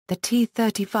the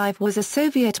T-35 was a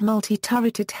Soviet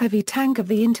multi-turreted heavy tank of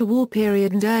the interwar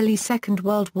period and early Second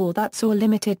World War that saw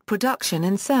limited production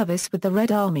and service with the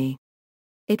Red Army.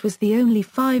 It was the only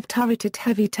 5-turreted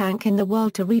heavy tank in the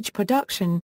world to reach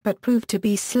production, but proved to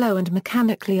be slow and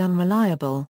mechanically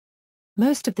unreliable.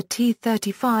 Most of the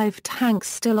T-35 tanks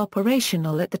still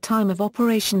operational at the time of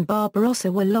Operation Barbarossa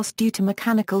were lost due to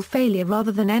mechanical failure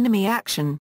rather than enemy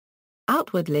action.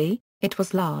 Outwardly, it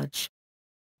was large.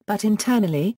 But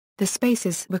internally, the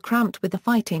spaces were cramped with the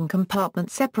fighting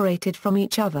compartments separated from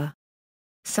each other.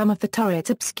 Some of the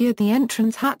turrets obscured the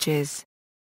entrance hatches.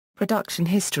 Production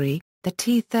history: the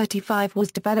T-35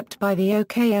 was developed by the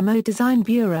OKMO Design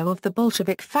Bureau of the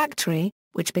Bolshevik Factory,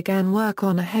 which began work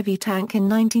on a heavy tank in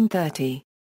 1930.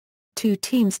 Two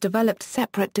teams developed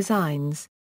separate designs.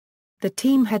 The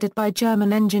team headed by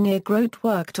German engineer Groth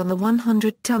worked on the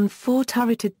 100-ton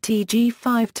 4-turreted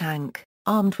TG-5 tank,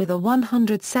 armed with a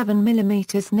 107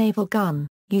 mm naval gun,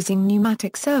 using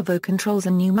pneumatic servo controls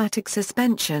and pneumatic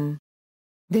suspension.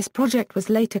 This project was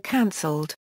later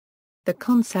cancelled. The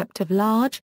concept of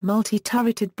large,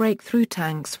 multi-turreted breakthrough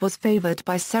tanks was favored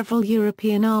by several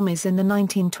European armies in the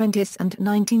 1920s and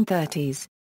 1930s.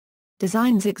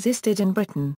 Designs existed in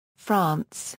Britain,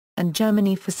 France, and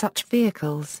Germany for such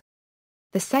vehicles.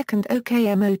 The second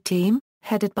OKMO team,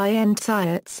 headed by N.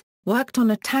 Seitz, worked on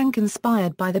a tank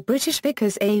inspired by the British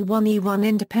Vickers A1E1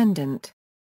 Independent.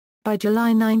 By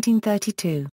July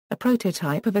 1932, a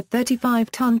prototype of a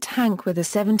 35-ton tank with a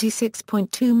 76.2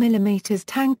 mm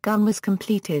tank gun was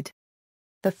completed.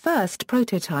 The first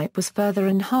prototype was further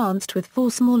enhanced with 4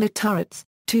 smaller turrets,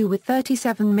 2 with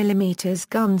 37 mm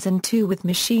guns and 2 with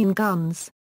machine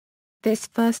guns. This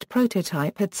first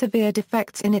prototype had severe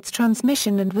defects in its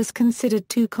transmission and was considered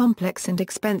too complex and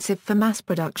expensive for mass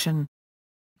production.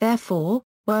 Therefore,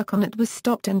 work on it was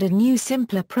stopped and a new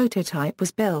simpler prototype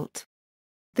was built.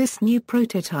 This new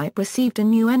prototype received a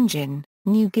new engine,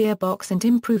 new gearbox and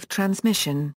improved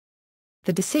transmission.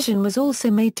 The decision was also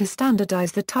made to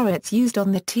standardize the turrets used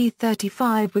on the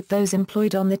T-35 with those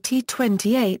employed on the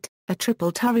T-28, a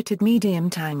triple-turreted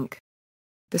medium tank.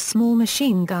 The small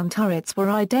machine gun turrets were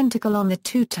identical on the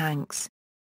two tanks.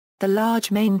 The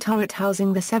large main turret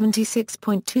housing the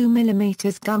 76.2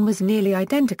 mm gun was nearly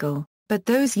identical, but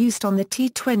those used on the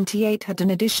T-28 had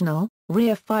an additional,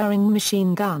 rear-firing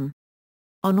machine gun.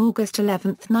 On August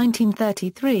 11,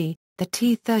 1933, the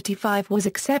T-35 was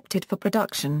accepted for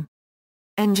production.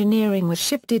 Engineering was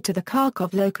shifted to the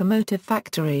Kharkov locomotive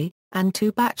factory, and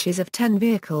 2 batches of 10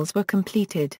 vehicles were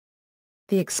completed.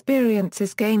 The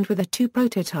experiences gained with the 2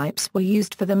 prototypes were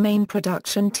used for the main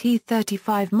production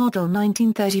T-35 model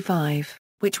 1935,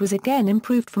 which was again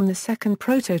improved from the second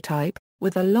prototype,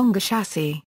 with a longer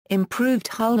chassis, improved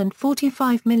hull and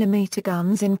 45 mm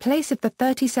guns in place of the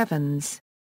 37s.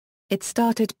 It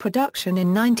started production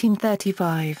in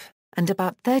 1935, and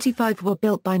about 35 were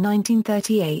built by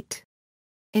 1938.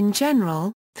 In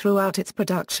general, throughout its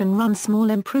production run small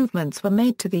improvements were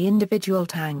made to the individual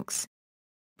tanks.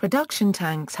 Production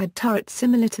tanks had turrets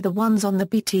similar to the ones on the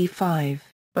BT-5,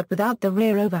 but without the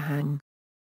rear overhang.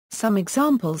 Some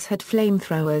examples had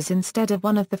flamethrowers instead of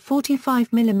one of the 45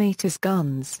 mm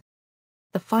guns.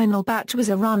 The final batch was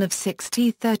a run of 6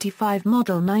 T-35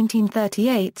 model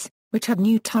 1938s, which had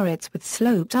new turrets with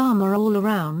sloped armor all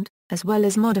around, as well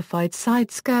as modified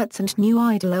side skirts and new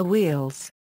idler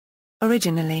wheels.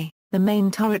 Originally, the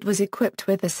main turret was equipped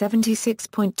with a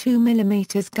 76.2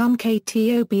 mm gun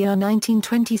KT-OBR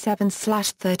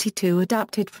 1927/32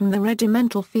 adapted from the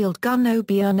regimental field gun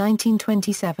OBR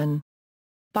 1927.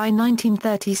 By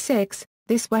 1936,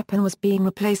 this weapon was being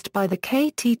replaced by the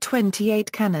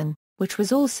KT-28 cannon, which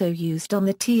was also used on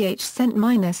the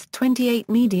TH-28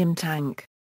 medium tank.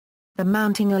 The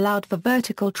mounting allowed for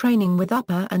vertical training with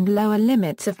upper and lower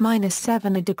limits of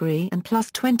 -7° and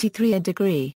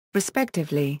 +23°,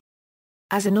 respectively.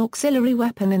 As an auxiliary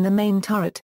weapon in the main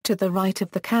turret, to the right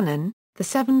of the cannon, the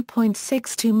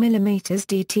 7.62 mm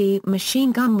DT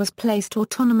machine gun was placed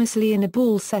autonomously in a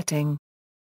ball setting.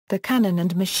 The cannon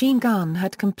and machine gun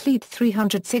had complete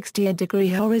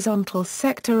 360° horizontal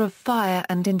sector of fire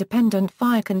and independent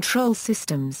fire control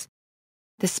systems.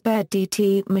 The spare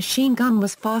DT machine gun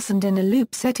was fastened in a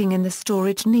loop setting in the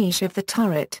storage niche of the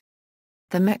turret.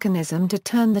 The mechanism to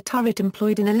turn the turret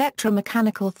employed an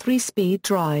electromechanical 3-speed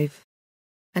drive.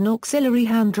 An auxiliary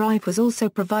hand drive was also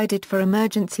provided for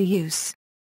emergency use.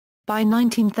 By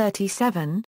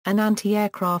 1937, an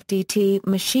anti-aircraft DT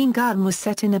machine gun was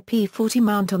set in a P-40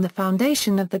 mount on the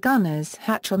foundation of the gunner's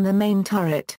hatch on the main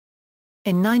turret.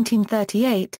 In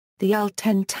 1938, the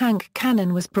UL-10 tank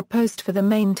cannon was proposed for the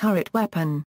main turret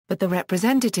weapon, but the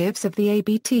representatives of the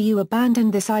ABTU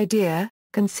abandoned this idea,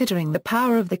 considering the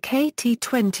power of the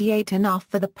KT-28 enough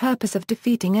for the purpose of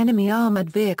defeating enemy armored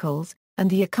vehicles, and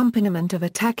the accompaniment of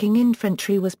attacking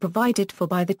infantry was provided for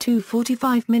by the two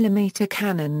 45mm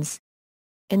cannons.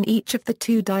 In each of the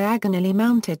two diagonally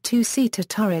mounted two-seater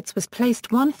turrets was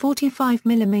placed one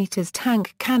 45mm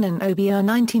tank cannon OBR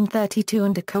 1932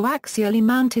 and a coaxially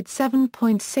mounted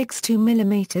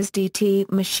 7.62mm DT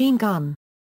machine gun.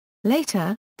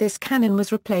 Later, this cannon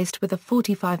was replaced with a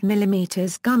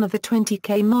 45mm gun of the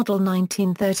 20K model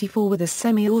 1934 with a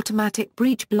semi-automatic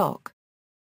breech block.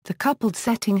 The coupled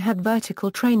setting had vertical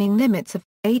training limits of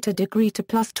 8 a degree to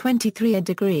plus 23 a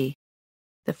degree.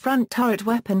 The front turret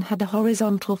weapon had a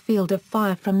horizontal field of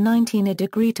fire from 19 a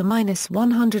degree to minus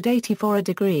 184 a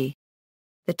degree.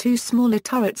 The two smaller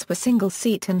turrets were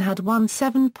single-seat and had one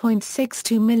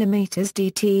 7.62mm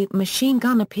DT machine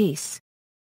gun apiece.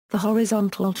 The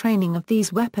horizontal training of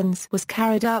these weapons was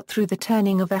carried out through the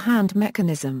turning of a hand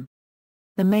mechanism.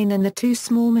 The main and the two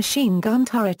small machine gun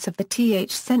turrets of the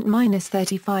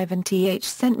Th-35 and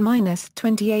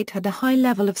Th-28 had a high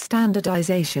level of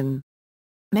standardization.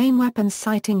 Main weapons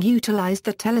sighting utilized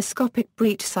the telescopic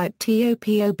breech sight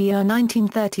TOP-OBR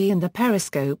 1930 and the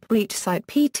periscope breech sight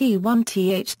PT-1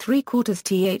 Th-3/4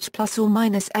 Th plus or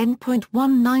minus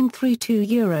N.1932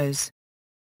 euros.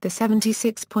 The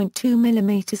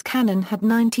 76.2mm cannon had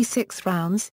 96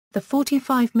 rounds, the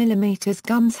 45mm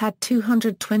guns had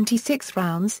 226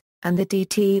 rounds, and the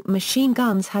DT machine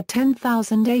guns had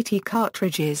 10,080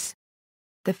 cartridges.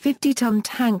 The 50-ton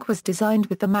tank was designed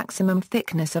with the maximum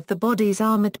thickness of the body's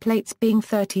armored plates being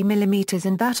 30mm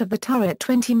and that of the turret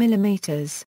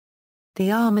 20mm.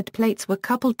 The armored plates were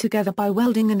coupled together by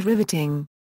welding and riveting.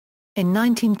 In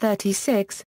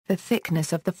 1936, the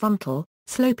thickness of the frontal,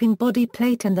 sloping body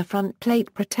plate and the front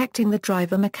plate protecting the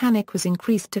driver mechanic was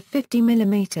increased to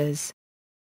 50mm.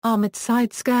 Armored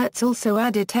side skirts also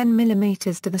added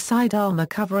 10mm to the side armor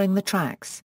covering the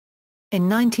tracks. In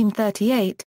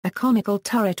 1938, a conical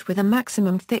turret with a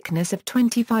maximum thickness of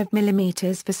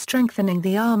 25mm for strengthening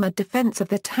the armored defense of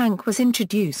the tank was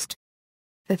introduced.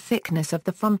 The thickness of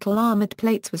the frontal armored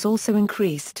plates was also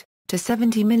increased, to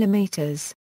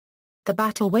 70mm. The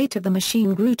battle weight of the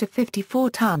machine grew to 54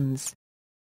 tons.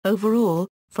 Overall,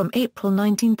 from April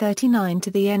 1939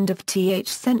 to the end of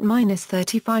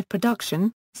Th-35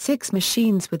 production, 6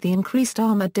 machines with the increased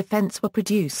armored defense were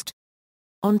produced.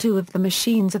 On 2 of the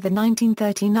machines of the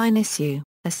 1939 issue,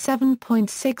 a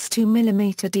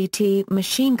 7.62mm DT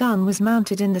machine gun was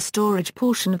mounted in the storage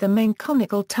portion of the main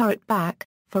conical turret back,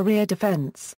 for rear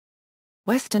defense.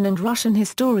 Western and Russian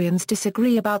historians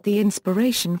disagree about the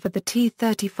inspiration for the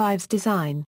T-35's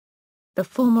design. The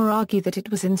former argue that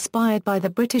it was inspired by the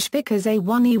British Vickers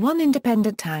A1E1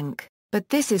 independent tank, but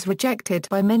this is rejected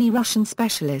by many Russian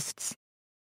specialists.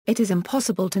 It is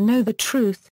impossible to know the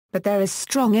truth, but there is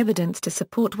strong evidence to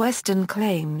support Western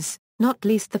claims, not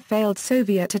least the failed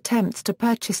Soviet attempts to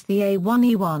purchase the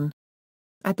A1E1.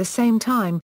 At the same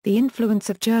time, the influence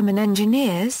of German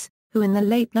engineers, who in the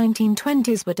late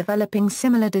 1920s were developing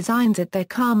similar designs at their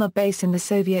Kama base in the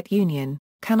Soviet Union,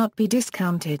 cannot be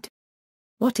discounted.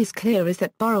 What is clear is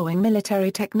that borrowing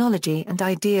military technology and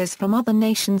ideas from other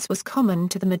nations was common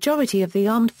to the majority of the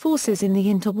armed forces in the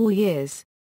interwar years.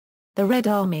 The Red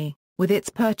Army, with its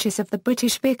purchase of the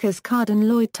British Vickers Carden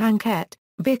Loyd tankette,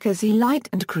 Vickers E light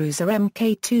and cruiser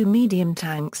Mk2 medium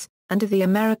tanks, under the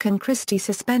American Christie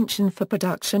suspension for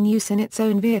production use in its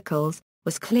own vehicles,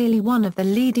 was clearly one of the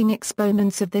leading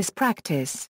exponents of this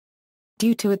practice.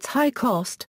 Due to its high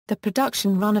cost, the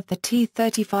production run of the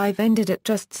T-35 ended at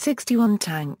just 61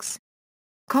 tanks.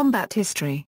 Combat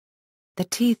history. The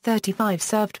T-35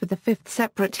 served with the 5th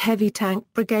Separate Heavy Tank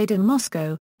Brigade in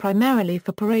Moscow, primarily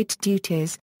for parade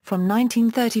duties, from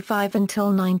 1935 until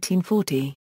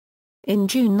 1940. In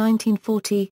June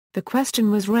 1940, the question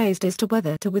was raised as to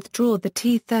whether to withdraw the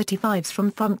T-35s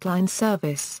from frontline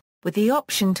service, with the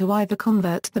option to either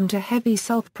convert them to heavy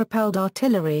self-propelled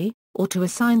artillery, or to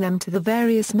assign them to the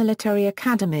various military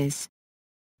academies.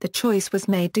 The choice was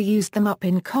made to use them up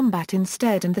in combat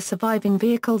instead, and the surviving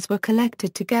vehicles were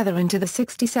collected together into the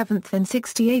 67th and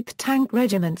 68th Tank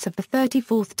Regiments of the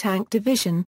 34th Tank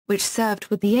Division, which served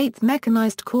with the 8th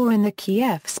Mechanized Corps in the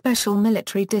Kiev Special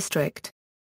Military District.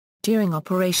 During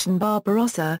Operation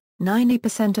Barbarossa,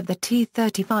 90% of the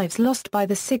T-35s lost by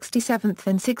the 67th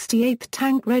and 68th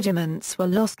Tank Regiments were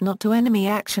lost not to enemy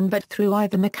action but through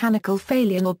either mechanical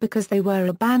failure or because they were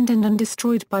abandoned and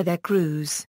destroyed by their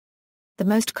crews. The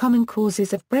most common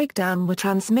causes of breakdown were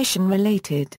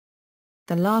transmission-related.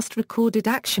 The last recorded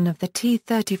action of the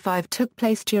T-35 took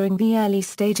place during the early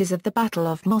stages of the Battle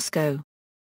of Moscow.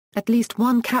 At least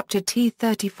one captured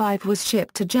T-35 was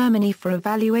shipped to Germany for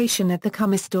evaluation at the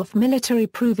Kummersdorf military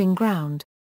proving ground.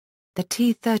 The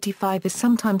T-35 is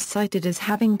sometimes cited as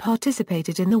having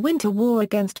participated in the Winter War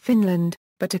against Finland,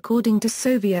 but according to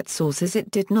Soviet sources it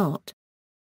did not.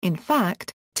 In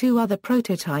fact, two other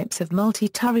prototypes of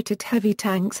multi-turreted heavy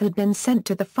tanks had been sent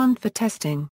to the front for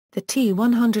testing, the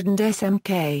T-100 and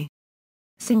SMK.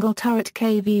 Single-turret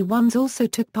KV-1s also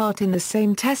took part in the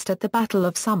same test at the Battle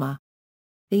of Summer.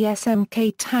 The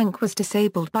SMK tank was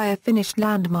disabled by a Finnish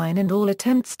landmine and all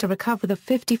attempts to recover the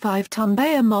 55-ton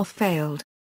Behemoth failed.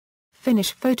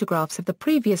 Finnish photographs of the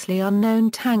previously unknown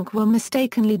tank were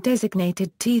mistakenly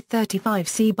designated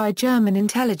T-35C by German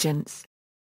intelligence.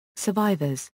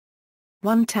 Survivors.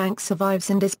 One tank survives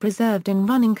and is preserved in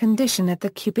running condition at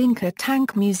the Kubinka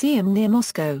Tank Museum near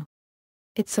Moscow.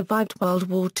 It survived World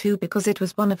War II because it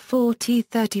was one of 4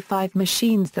 T-35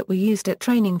 machines that were used at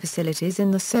training facilities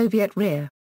in the Soviet rear.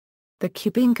 The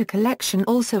Kubinka collection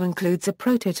also includes a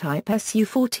prototype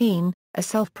Su-14, a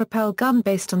self-propelled gun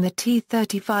based on the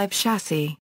T-35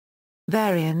 chassis.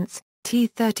 Variants: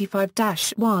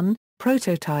 T-35-1,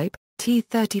 prototype,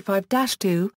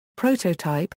 T-35-2,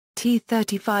 prototype,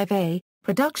 T-35A,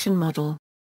 production model.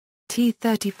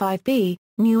 T-35B,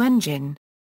 new engine.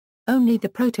 Only the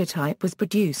prototype was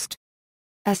produced.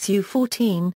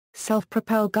 Su-14,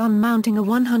 self-propelled gun mounting a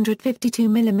 152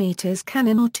 mm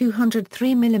cannon or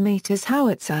 203 mm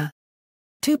howitzer.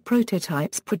 2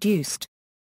 prototypes produced.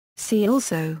 See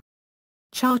also: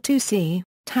 Char-2C,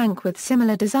 tank with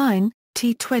similar design,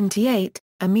 T-28,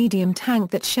 a medium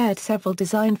tank that shared several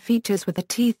design features with the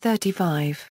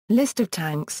T-35, list of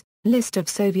tanks, list of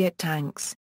Soviet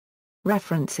tanks.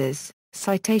 References,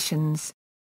 citations.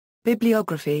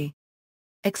 Bibliography.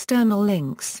 External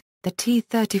links: the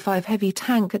T-35 heavy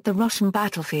tank at the Russian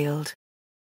battlefield.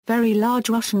 Very Large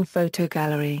Russian Photo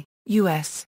Gallery,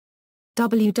 U.S.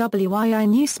 WWII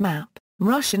Newsmap,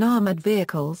 Russian Armored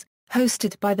Vehicles,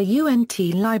 hosted by the UNT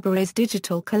Libraries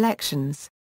Digital Collections.